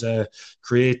and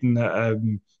creating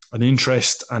an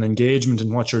interest and engagement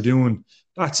in what you're doing,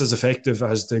 that's as effective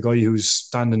as the guy who's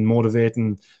standing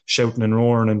motivating, shouting and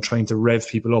roaring and trying to rev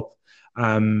people up.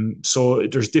 So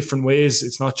there's different ways.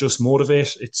 It's not just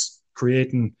motivate, it's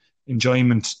creating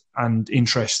enjoyment and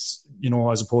interest,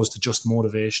 as opposed to just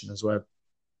motivation as well.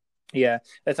 Yeah,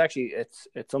 it's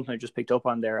something I just picked up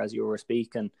on there as you were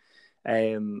speaking.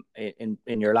 In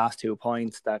your last 2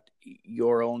 points, that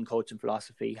your own coaching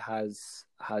philosophy has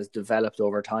developed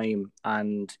over time,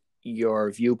 and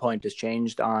your viewpoint has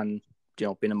changed on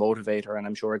being a motivator, and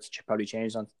I'm sure it's probably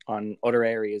changed on other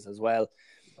areas as well.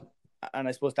 And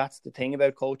I suppose that's the thing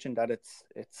about coaching, that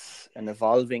it's an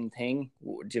evolving thing.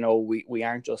 We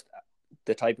aren't just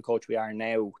the type of coach we are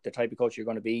now. The type of coach you're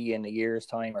going to be in a year's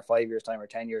time or 5 years time or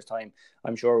 10 years time,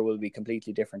 I'm sure will be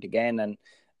completely different again. And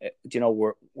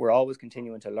we're always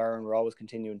continuing to learn, we're always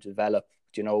continuing to develop.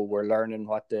 We're learning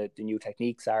what the new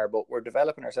techniques are, but we're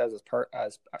developing ourselves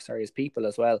as people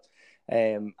as well.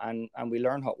 And we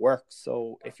learn what works.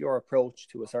 So if your approach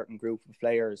to a certain group of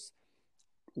players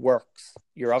works,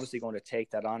 you're obviously going to take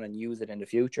that on and use it in the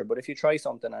future. But if you try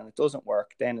something and it doesn't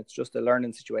work, then it's just a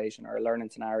learning situation or a learning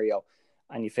scenario,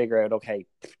 and you figure out, okay,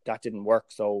 that didn't work,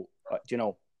 so you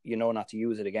know not to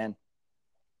use it again.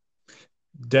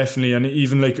 Definitely. And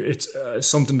even like it's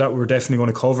something that we're definitely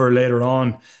going to cover later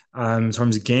on in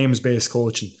terms of games-based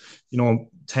coaching.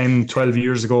 10, 12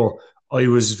 years ago, I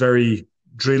was very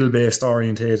drill-based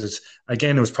orientated.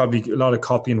 Again, it was probably a lot of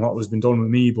copying what was been done with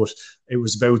me, but it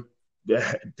was about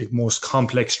the most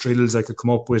complex drills I could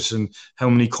come up with and how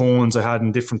many cones I had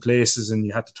in different places, and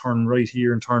you had to turn right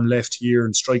here and turn left here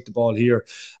and strike the ball here.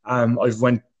 I've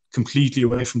went completely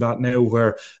away from that now,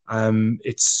 where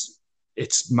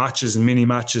it's matches and mini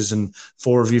matches and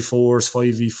 4v4s,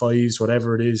 5v5s,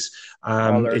 whatever it is.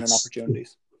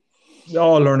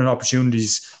 All learning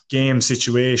opportunities, game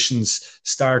situations,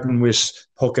 starting with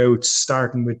puck outs,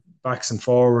 starting with backs and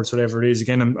forwards, whatever it is.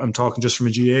 Again, I'm talking just from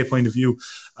a GA point of view,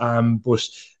 but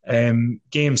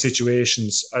game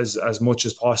situations as much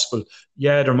as possible.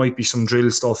 Yeah, there might be some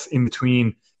drill stuff in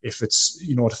between if it's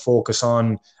to focus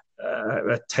on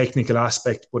a technical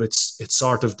aspect, but it's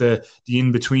sort of the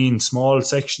in between small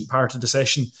section part of the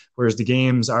session, whereas the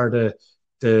games are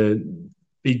the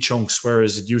big chunks,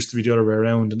 whereas it used to be the other way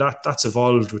around. And that's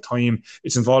evolved with time.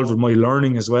 It's involved with my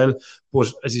learning as well.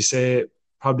 But as you say,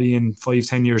 probably in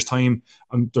 5-10 years time,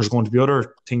 there's going to be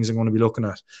other things I'm going to be looking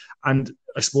at. And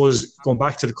I suppose going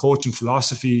back to the coaching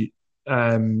philosophy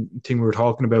thing we were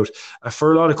talking about,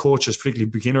 for a lot of coaches, particularly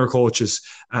beginner coaches,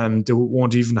 they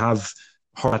won't even have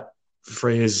heard that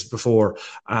phrase before.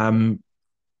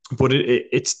 But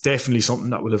it's definitely something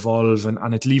that will evolve,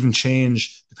 and it'll even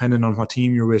change depending on what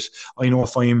team you're with. I know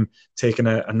if I'm taking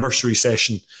a nursery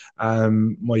session,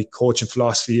 my coaching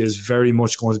philosophy is very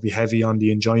much going to be heavy on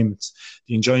the enjoyment.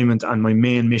 And my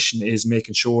main mission is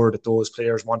making sure that those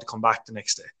players want to come back the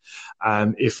next day.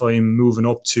 If I'm moving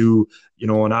up to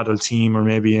an adult team or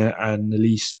maybe an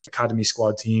elite academy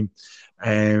squad team,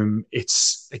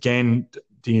 it's again,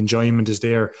 the enjoyment is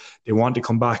there. They want to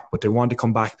come back, but they want to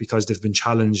come back because they've been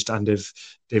challenged and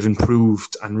they've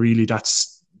improved, and really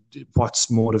that's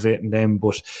what's motivating them.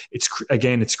 But it's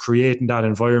creating that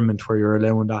environment where you're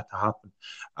allowing that to happen.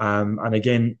 And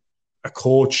again, a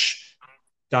coach,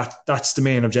 that's the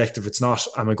main objective. It's not,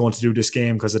 am I going to do this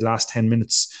game because it lasts 10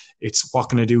 minutes? It's what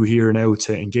can I do here now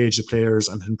to engage the players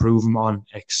and improve them on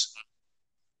X.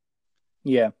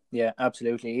 Yeah,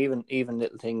 absolutely. Even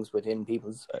little things within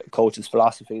people's coaches'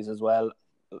 philosophies as well.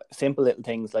 Simple little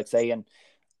things like saying,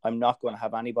 I'm not going to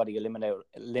have anybody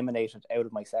eliminated out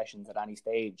of my sessions at any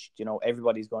stage.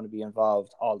 Everybody's going to be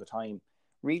involved all the time.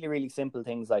 Really, really simple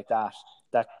things like that.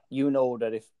 That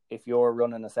that if you're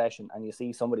running a session and you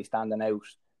see somebody standing out,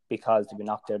 because they've been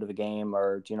knocked out of a game,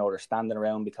 or they're standing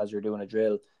around because you're doing a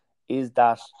drill. Is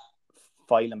that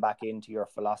filing back into your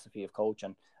philosophy of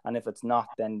coaching? And if it's not,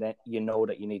 then that you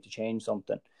need to change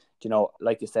something.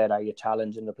 Like you said, are you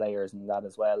challenging the players and that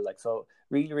as well? Like, so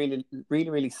really, really, really,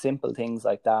 really simple things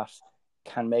like that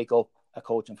can make up a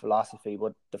coaching philosophy.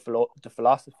 But the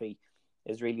philosophy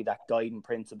is really that guiding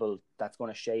principle that's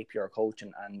going to shape your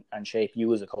coaching and shape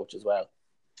you as a coach as well.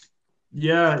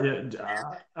 Yeah,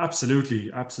 absolutely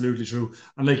true.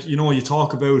 And like, you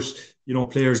talk about,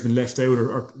 players being left out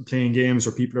or playing games,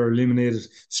 or people are eliminated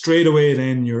straight away.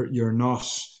 Then you're not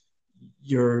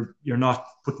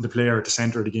putting the player at the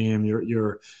center of the game.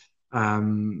 You're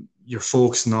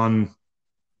focusing on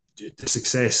the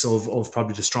success of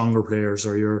probably the stronger players,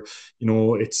 or you're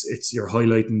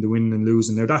highlighting the winning and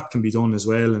losing. Now that can be done as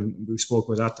well, and we spoke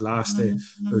about that the last day,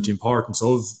 about the importance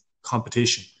of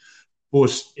competition.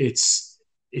 But it's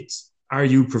are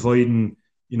you providing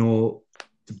the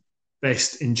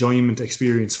best enjoyment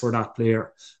experience for that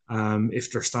player? If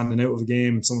they're standing out of a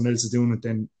game, someone else is doing it,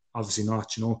 then obviously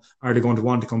not. Are they going to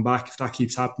want to come back if that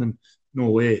keeps happening?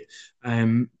 No way.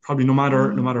 Probably no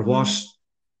matter what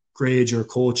grade you're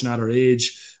coaching at or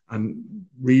age, and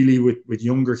really with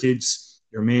younger kids,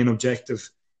 your main objective: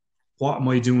 what am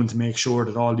I doing to make sure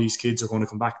that all these kids are going to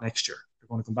come back next year? They're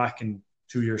going to come back in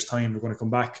 2 years' time. They're going to come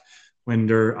back when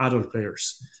they're adult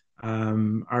players.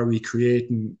 Are we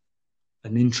creating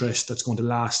an interest that's going to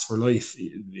last for life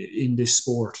in this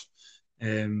sport,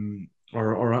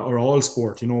 or all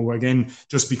sport? Again,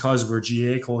 just because we're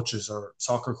GA coaches or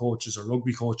soccer coaches or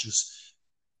rugby coaches,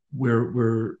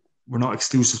 we're not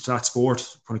exclusive to that sport.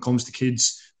 When it comes to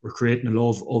kids, we're creating a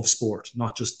love of sport,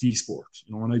 not just the sport.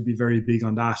 And I'd be very big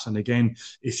on that. And again,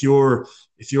 if you're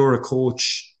a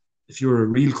coach, if you're a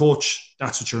real coach,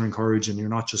 that's what you're encouraging. You're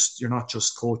not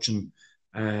just coaching,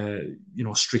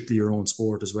 strictly your own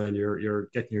sport as well. You're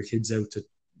getting your kids out to,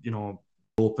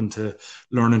 open to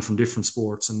learning from different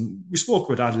sports. And we spoke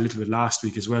about that a little bit last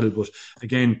week as well. But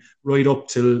again, right up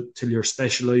till you're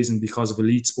specialising because of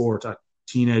elite sport at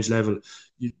teenage level,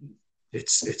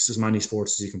 it's as many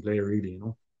sports as you can play, really.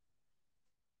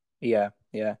 Yeah.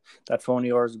 That phone of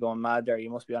yours is going mad there. You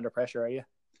must be under pressure, are you?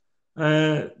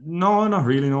 No, not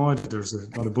really. No, there's a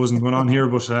lot of buzzing going on here,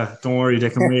 but don't worry, they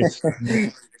can wait.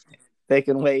 They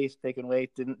can wait.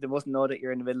 They mustn't know that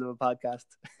you're in the middle of a podcast.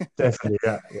 Definitely,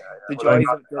 yeah. The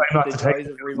joys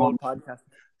of remote podcast.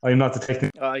 I'm not the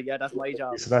technical. Oh, yeah, that's my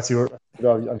job. So that's your.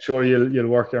 I'm sure you'll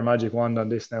work your magic wand on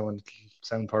this now and it'll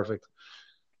sound perfect.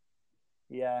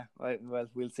 Yeah, well,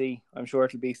 we'll see. I'm sure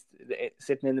it'll be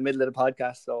sitting in the middle of the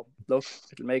podcast, so look,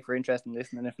 it'll make for interesting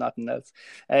listening, if nothing else.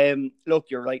 Look,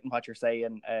 you're right in what you're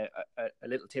saying. A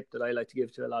little tip that I like to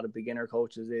give to a lot of beginner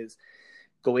coaches is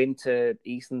go into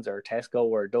Easton's or Tesco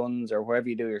or Dunn's or wherever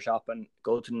you do your shopping.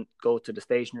 Go to the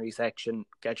stationery section,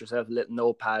 get yourself a little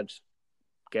notepad,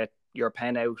 get your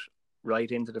pen out,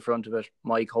 write into the front of it,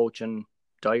 my coaching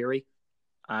diary,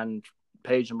 and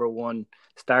page number 1,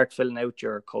 start filling out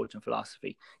your coaching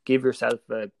philosophy. Give yourself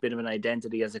a bit of an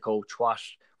identity as a coach,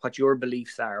 what your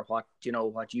beliefs are, what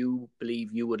you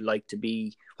believe you would like to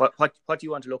be, what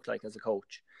you want to look like as a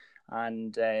coach.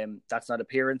 And that's not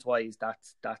appearance wise,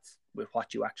 that's with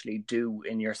what you actually do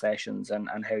in your sessions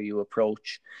and how you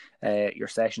approach your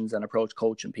sessions and approach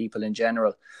coaching people in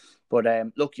general. But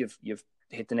look, you've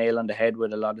hit the nail on the head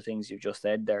with a lot of things you've just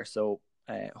said there, so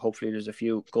hopefully there's a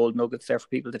few gold nuggets there for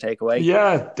people to take away.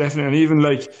 Yeah, definitely. And even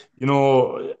like,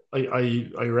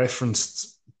 I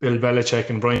referenced Bill Belichick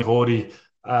and Brian Cody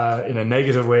in a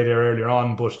negative way there earlier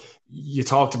on, but you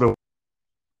talked about,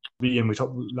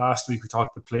 and last week we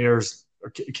talked about players or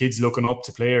kids looking up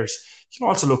to players. You can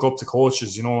also look up to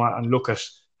coaches, and look at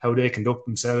how they conduct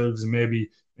themselves, and maybe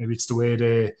it's the way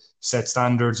they set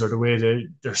standards or the way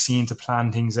they're seen to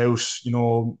plan things out,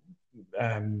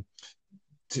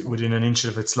 within an inch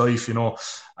of its life,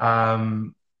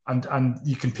 and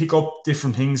you can pick up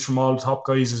different things from all the top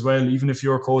guys as well. Even if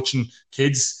you're coaching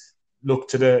kids, look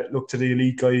to the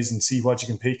elite guys and see what you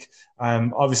can pick.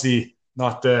 Obviously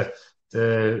not the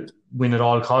win at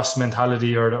all costs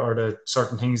mentality or the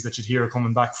certain things that you'd hear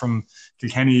coming back from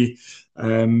Kilkenny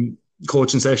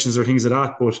coaching sessions or things like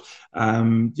that. But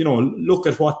look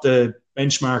at what the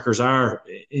benchmarkers are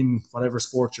in whatever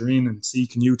sport you're in and see,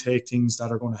 can you take things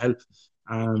that are going to help.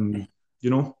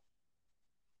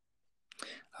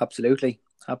 Absolutely.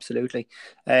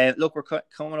 Look, we're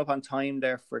coming up on time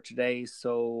there for today,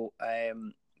 so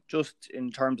just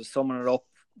in terms of summing it up,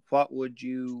 what would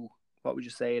you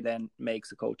say then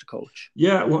makes a coach a coach?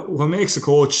 Yeah, what makes a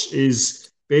coach is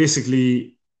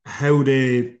basically how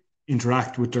they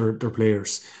interact with their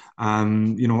players.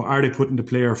 Are they putting the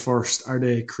player first? Are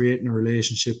they creating a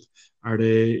relationship? Are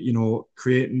they,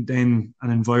 creating then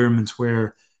an environment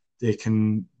where they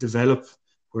can develop,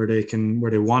 where they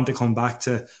want to come back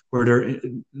to, where they're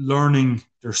learning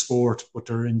their sport, but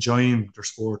they're enjoying their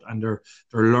sport, and they're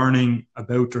learning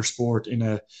about their sport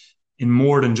in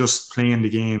more than just playing the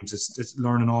games. It's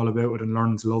learning all about it and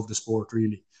learning to love the sport,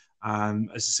 really. As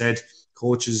I said,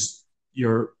 coaches,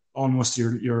 you're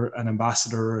an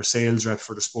ambassador or a sales rep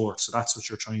for the sport, so that's what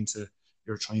you're trying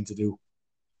to do.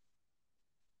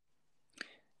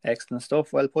 Excellent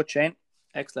stuff. Well put, Shane.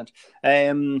 Excellent.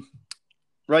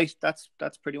 Right, that's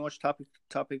pretty much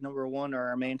topic number one, or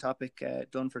our main topic,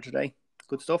 done for today.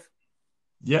 Good stuff.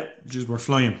 Yeah, just we're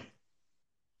flying.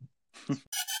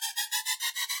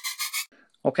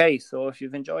 Okay, so if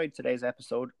you've enjoyed today's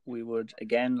episode, we would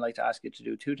again like to ask you to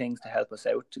do two things to help us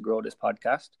out to grow this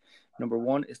podcast. Number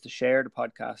one is to share the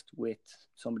podcast with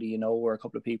somebody you know, or a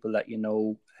couple of people that you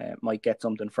know might get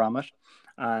something from it.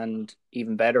 And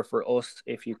even better for us,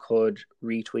 if you could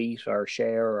retweet or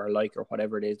share or like or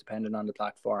whatever it is, depending on the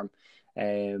platform,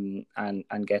 and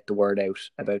get the word out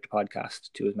about the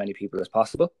podcast to as many people as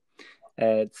possible.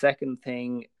 The second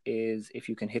thing is if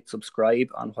you can hit subscribe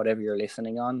on whatever you're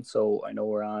listening on. So I know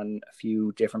we're on a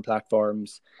few different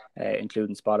platforms,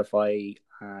 including Spotify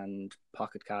and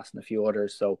Pocket Cast and a few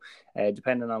others. So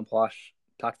depending on what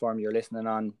platform you're listening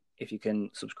on, if you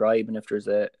can subscribe, and if there's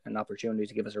an opportunity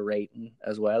to give us a rating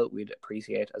as well, we'd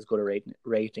appreciate as good a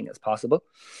rating as possible.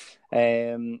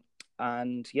 And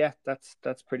yeah, that's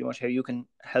pretty much how you can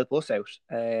help us out.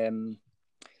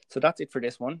 So that's it for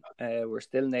this one. We're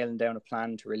still nailing down a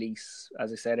plan to release,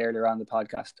 as I said earlier on the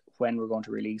podcast, when we're going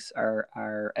to release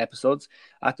our episodes.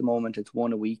 At the moment, it's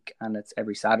one a week and it's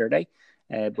every Saturday.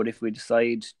 But if we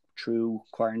decide through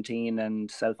quarantine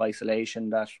and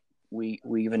self-isolation that we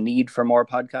have a need for more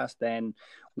podcasts, then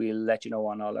we'll let you know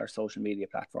on all our social media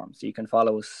platforms. So you can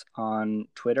follow us on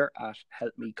Twitter at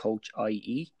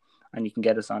helpmecoachie, and you can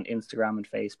get us on Instagram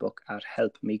and Facebook at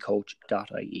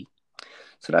helpmecoach.ie.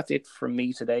 So that's it from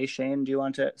me today. Shane, do you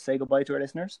want to say goodbye to our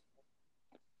listeners?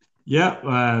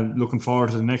 Yeah, looking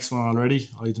forward to the next one already.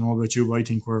 I don't know about you, but I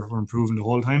think we're improving the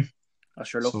whole time. Oh,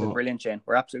 sure, look, we're brilliant, Shane.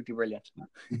 We're absolutely brilliant.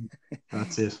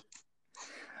 That's it.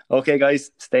 Okay,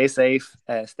 guys, stay safe,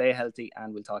 stay healthy,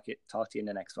 and we'll talk to you in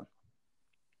the next one.